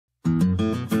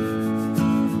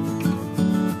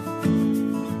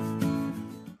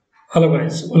Hello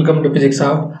guys, welcome to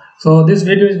Physicshub. So this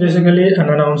video is basically an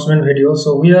announcement video.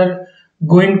 So we are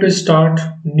going to start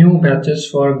new batches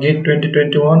for GATE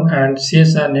 2021 and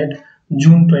CSIR-NET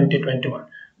June 2021.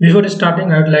 Before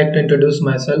starting, I would like to introduce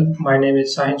myself. My name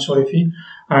is Sahin Sorifi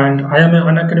and I am an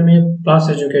Unacademy plus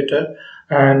educator,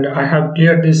 and I have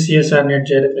cleared this CSIR-NET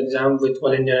JRF exam with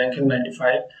All India ranking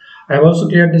 95. I have also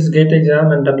cleared this GATE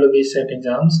exam and WB set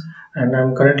exams, and I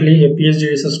am currently a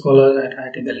PhD research scholar at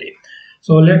IIT Delhi.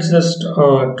 So let's just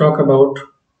talk about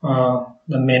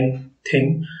the main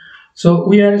thing. So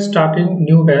we are starting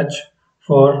new batch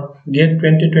for GATE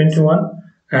 2021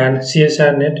 and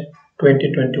CSIR-NET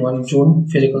 2021 June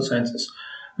Physical Sciences.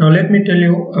 Now let me tell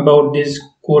you about these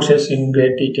courses in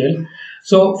great detail.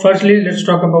 So firstly, let's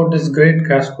talk about this GATE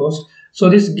crash course. So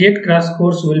this GATE crash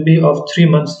course will be of 3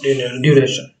 months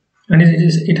duration, and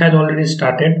it has already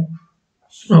started.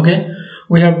 Okay,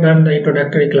 we have done the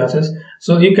introductory classes,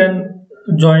 so you can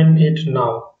join it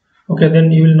now. Okay,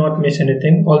 then you will not miss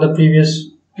anything. All the previous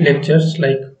lectures,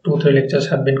 like 2-3 lectures,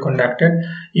 have been conducted.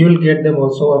 You will get them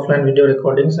also, offline video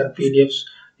recordings and PDFs.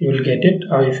 You will get it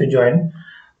if you join.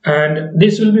 And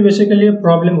this will be basically a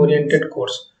problem oriented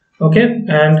course. Okay,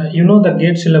 and you know the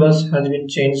GATE syllabus has been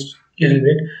changed a little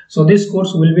bit, so this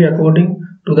course will be according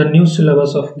to the new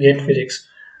syllabus of GATE physics,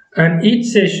 and each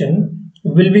session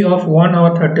will be of 1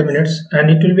 hour 30 minutes,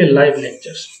 and it will be live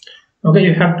lectures. Okay,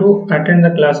 you have to attend the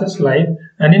classes live,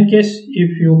 and in case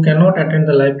if you cannot attend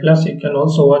the live class, you can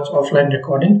also watch offline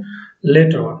recording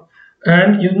later on.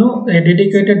 And you know, a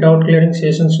dedicated doubt clearing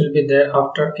sessions will be there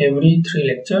after every 3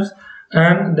 lectures,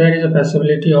 and there is a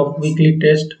possibility of weekly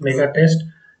test, mega test.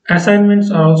 Assignments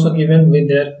are also given with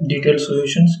their detailed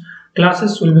solutions.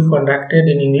 Classes will be conducted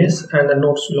in English, and the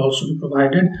notes will also be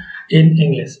provided in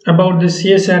English. About the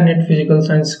CSIR-NET physical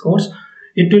science course,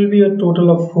 it will be a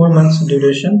total of 4 months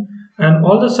duration, and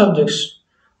all the subjects,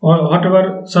 or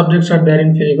whatever subjects are there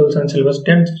in physical science syllabus,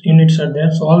 10 units are there,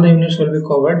 so all the units will be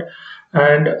covered,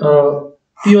 and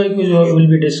POIQs will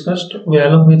be discussed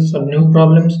along with some new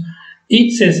problems.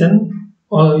 Each session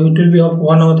it will be of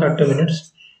 1 hour 30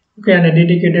 minutes. Okay, and a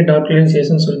dedicated doubt clearing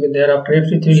sessions will be there after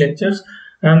every 3 lectures,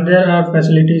 and there are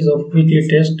facilities of weekly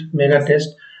test, mega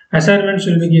test. Assignments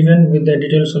will be given with the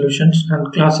detailed solutions, and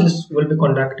classes will be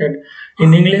conducted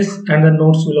in English, and the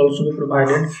notes will also be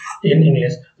provided in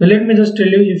English. So let me just tell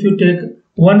you, if you take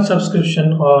one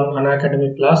subscription on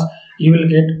Unacademy Plus, you will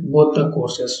get both the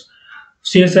courses,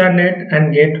 CSIR-NET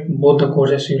and GATE, both the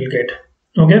courses you will get.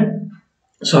 Okay,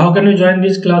 so how can you join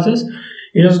these classes?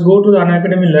 You just go to the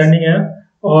Unacademy Learning app,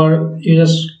 or you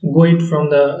just go it from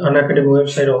the Unacademy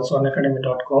website, also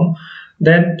unacademy.com.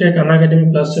 Then take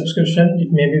Unacademy Plus subscription.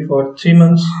 It may be for 3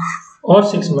 months or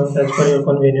 6 months as per your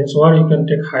convenience, or you can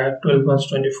take higher, 12 months,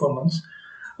 24 months.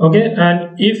 Okay,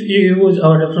 and if you use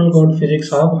our referral code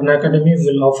Physicshub, Unacademy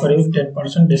will offer you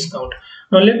 10% discount.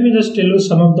 Now let me just tell you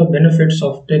some of the benefits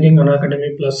of taking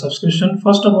Unacademy Plus subscription.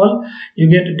 First of all, you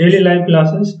get daily live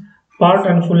classes, part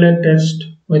and full length test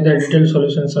with their detailed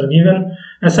solutions are given,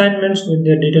 assignments with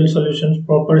their detailed solutions,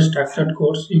 proper structured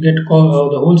course. You get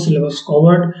the whole syllabus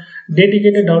covered,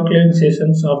 dedicated doubt clearing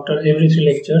sessions after every 3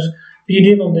 lectures,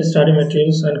 PDF of the study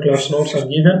materials and class notes are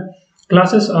given.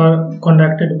 Classes are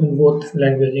conducted in both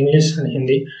language, English and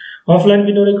Hindi. Offline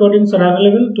video recordings are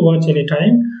available to watch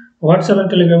anytime. WhatsApp and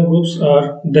Telegram groups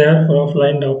are there for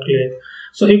offline doubt clearing.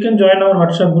 So you can join our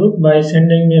WhatsApp group by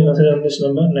sending me a message on this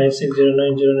number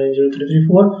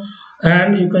 9609090334,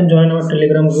 and you can join our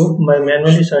Telegram group by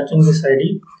manually searching this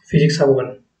ID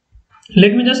Physicshub1.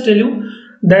 Let me just tell you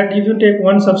that if you take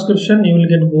one subscription, you will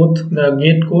get both the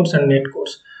GATE course and NET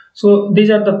course. So these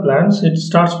are the plans. It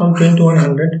starts from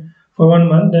 2100 for 1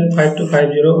 month, then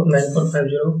 5250,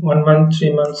 9450, 1 month,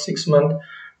 3 months, 6 months,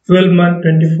 12 month,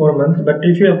 24 month. But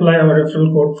if you apply our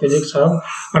referral code Physicshub,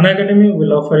 Unacademy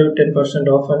will offer you 10%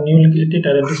 off, and you will get it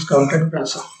at a discounted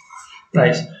price.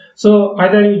 So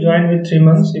either you join with 3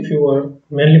 months if you are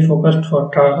mainly focused for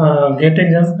GATE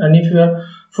exam, and if you are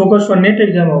focused for NET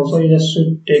exam also, you just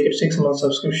should take a 6 month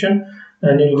subscription,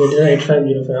 and you will get it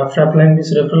 8505 after applying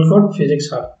this referral code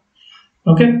Physicshub.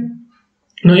 Okay,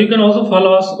 now you can also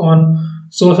follow us on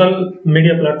social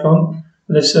media platform.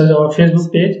 This is our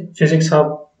Facebook page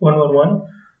Physicshub111,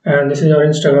 and this is our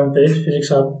Instagram page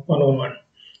Physicshub111.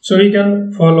 So you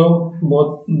can follow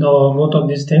both of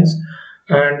these things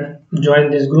and join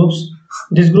these groups.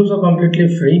 These groups are completely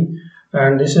free,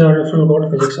 and this is our referral code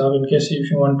Physicshub. In case if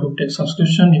you want to take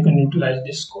subscription, you can utilize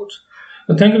this code.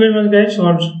 So thank you very much guys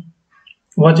for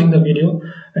watching the video,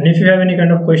 and if you have any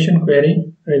kind of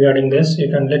query regarding this, you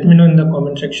can let me know in the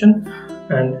comment section,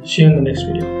 and see you in the next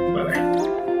video.